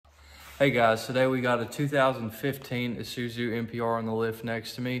Hey guys, today we got a 2015 Isuzu NPR on the lift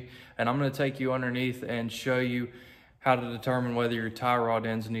next to me, and I'm going to take you underneath and show you how to determine whether your tie rod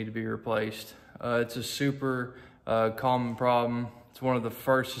ends need to be replaced. It's a super common problem. It's one of the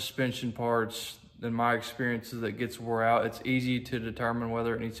first suspension parts in my experiences that gets wore out. It's easy to determine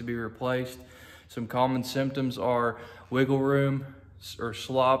whether it needs to be replaced. Some common symptoms are wiggle room or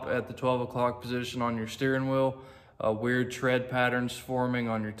slop at the 12 o'clock position on your steering wheel, weird tread patterns forming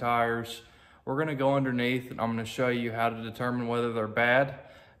on your tires. We're gonna go underneath and I'm gonna show you how to determine whether they're bad,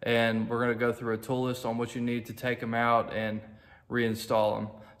 and we're gonna go through a tool list on what you need to take them out and reinstall them.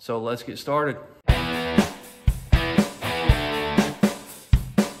 So let's get started.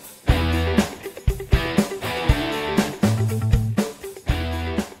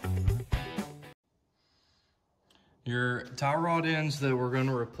 Your tie rod ends that we're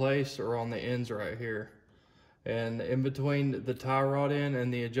gonna replace are on the ends right here. And in between the tie rod end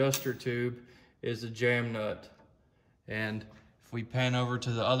and the adjuster tube is a jam nut. And if we pan over to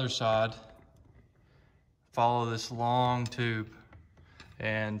the other side, follow this long tube,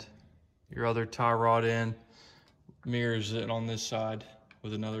 and your other tie rod end mirrors it on this side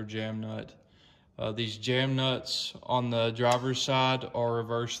with another jam nut. These jam nuts on the driver's side are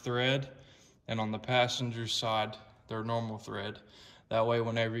reverse thread, and on the passenger side, they're normal thread. That way,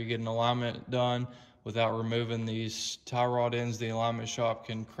 whenever you get an alignment done, without removing these tie rod ends, the alignment shop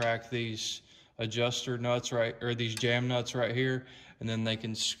can crack these adjuster nuts or these jam nuts right here, and then they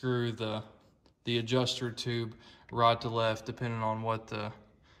can screw the adjuster tube right to left depending on what the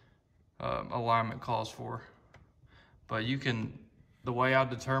alignment calls for. But the way I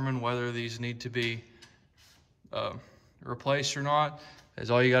determine whether these need to be replaced or not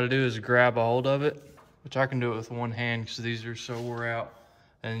is all you got to do is grab a hold of it, which I can do it with one hand because these are so wore out,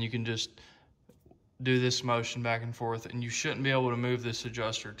 and you can just do this motion back and forth, and you shouldn't be able to move this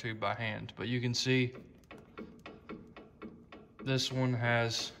adjuster tube by hand, but you can see this one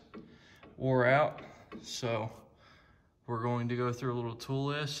has wore out. So we're going to go through a little tool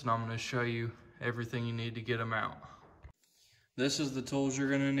list, and I'm going to show you everything you need to get them out. This is the tools you're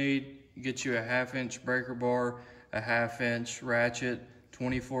going to need. Get you a 1/2 inch breaker bar, a 1/2 inch ratchet,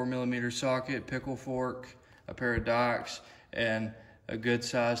 24mm socket, pickle fork, a pair of dikes, and a good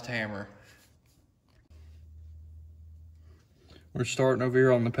sized hammer. We're starting over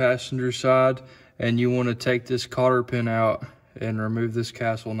here on the passenger side, and you want to take this cotter pin out and remove this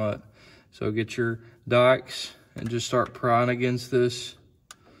castle nut. So get your dikes and just start prying against this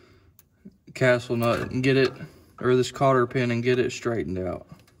castle nut and get it, or this cotter pin, and get it straightened out.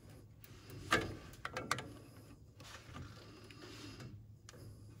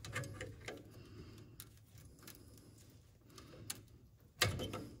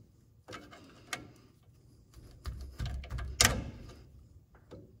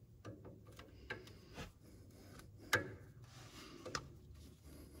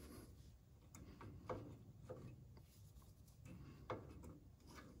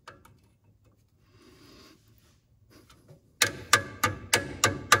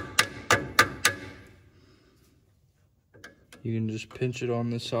 You can just pinch it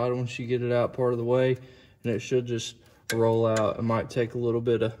on this side once you get it out part of the way, and it should just roll out. It might take a little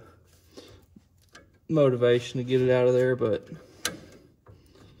bit of motivation to get it out of there, but it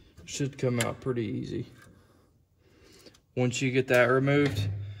should come out pretty easy. Once you get that removed,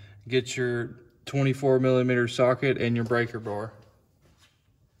 get your 24mm socket and your breaker bar.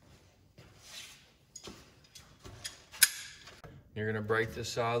 You're gonna break this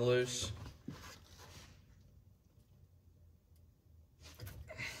side loose.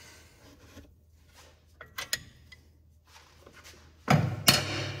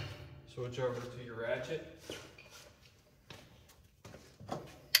 Switch over to your ratchet.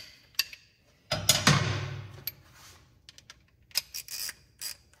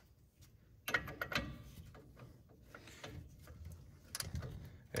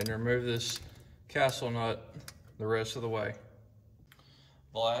 And remove this castle nut the rest of the way.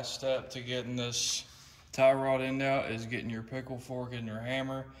 The last step to getting this tie rod end out is getting your pickle fork and your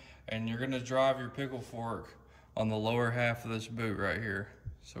hammer, and you're gonna drive your pickle fork on the lower half of this boot right here.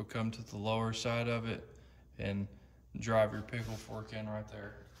 So come to the lower side of it and drive your pickle fork in right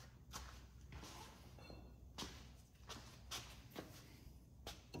there.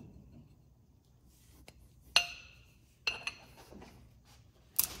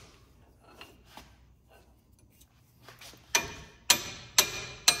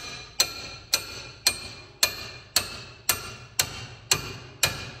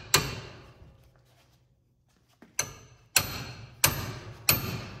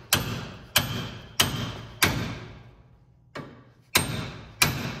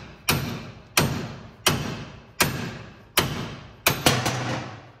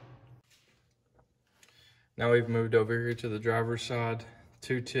 Now we've moved over here to the driver's side.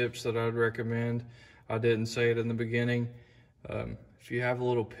 2 tips that I'd recommend. I didn't say it in the beginning. If you have a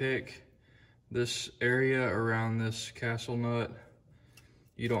little pick, this area around this castle nut,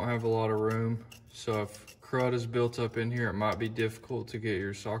 you don't have a lot of room. So if crud is built up in here, it might be difficult to get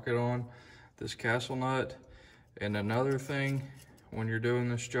your socket on this castle nut. And another thing, when you're doing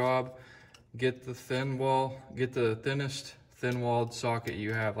this job, get the thinnest thin-walled socket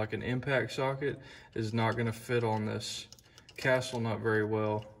you have. Like an impact socket is not gonna fit on this castle nut very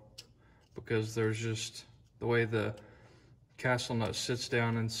well, because there's just the way the castle nut sits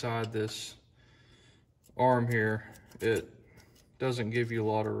down inside this arm here, it doesn't give you a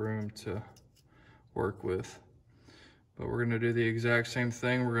lot of room to work with. But we're gonna do the exact same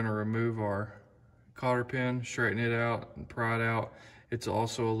thing. We're gonna remove our cotter pin, straighten it out, and pry it out. It's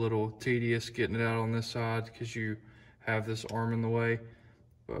also a little tedious getting it out on this side because you have this arm in the way.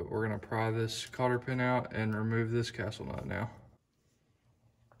 But we're gonna pry this cotter pin out and remove this castle nut now.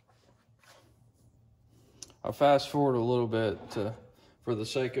 I'll fast forward a little bit for the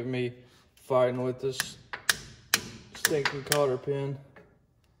sake of me fighting with this stinking cotter pin.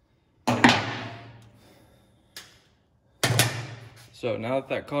 So now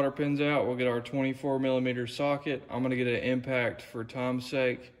that cotter pin's out, we'll get our 24mm socket. I'm gonna get an impact for time's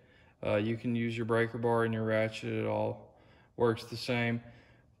sake. You can use your breaker bar and your ratchet, it all works the same.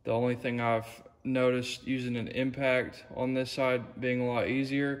 The only thing I've noticed using an impact on this side being a lot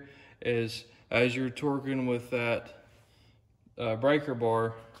easier is as you're torquing with that breaker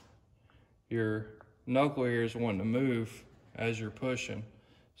bar, your knuckle here is wanting to move as you're pushing.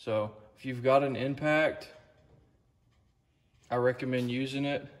 So if you've got an impact, I recommend using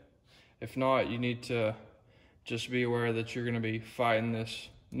it. If not, you need to just be aware that you're gonna be fighting this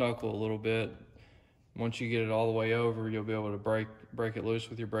knuckle a little bit. Once you get it all the way over, you'll be able to break it loose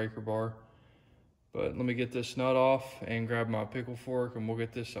with your breaker bar. But let me get this nut off and grab my pickle fork and we'll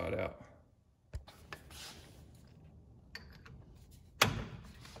get this side out.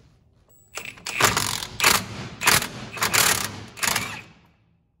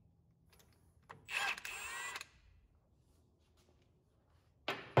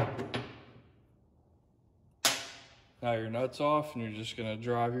 Now your nut's off and you're just gonna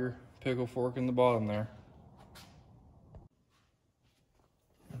drive your pickle fork in the bottom there.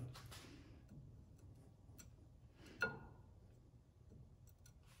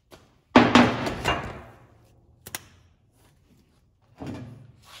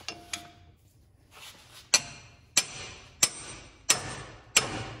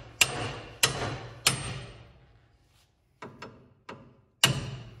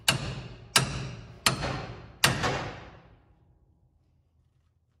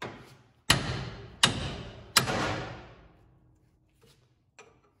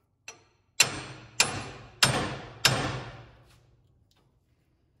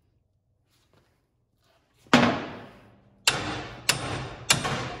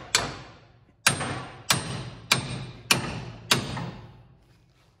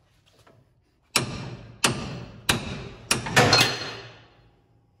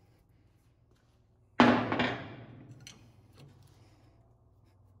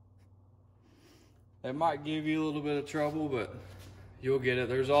 It might give you a little bit of trouble, but you'll get it.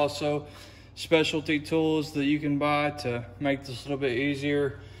 There's also specialty tools that you can buy to make this a little bit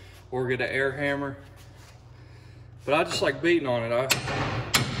easier, or get an air hammer. But I just like beating on it.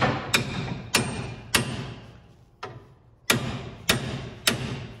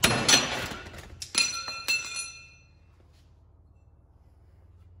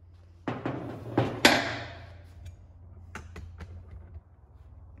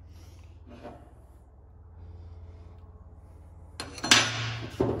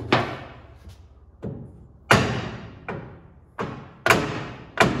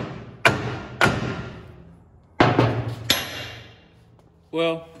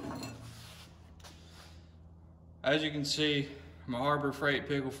 Well, as you can see, my Harbor Freight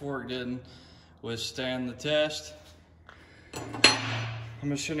pickle fork didn't withstand the test. I'm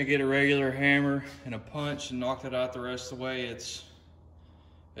just gonna get a regular hammer and a punch and knock that out the rest of the way.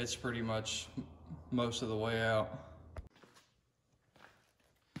 It's pretty much most of the way out.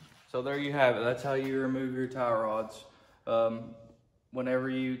 So there you have it. That's how you remove your tie rods. Whenever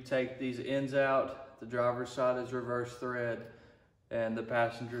you take these ends out, the driver's side is reverse thread and the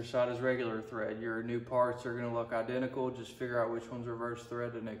passenger side is regular thread. Your new parts are gonna look identical. Just figure out which one's reverse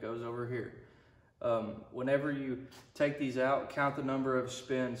thread and it goes over here. Whenever you take these out, count the number of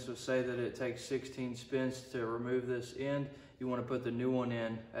spins. So say that it takes 16 spins to remove this end. You wanna put the new one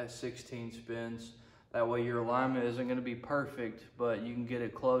in at 16 spins. That way your alignment isn't gonna be perfect, but you can get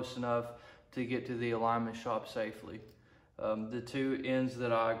it close enough to get to the alignment shop safely. The 2 ends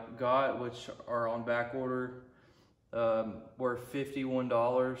that I got, which are on back order, were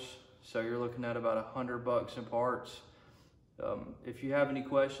 $51. So you're looking at about $100 in parts. If you have any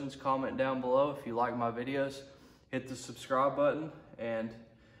questions, comment down below. If you like my videos, hit the subscribe button, and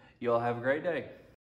y'all have a great day.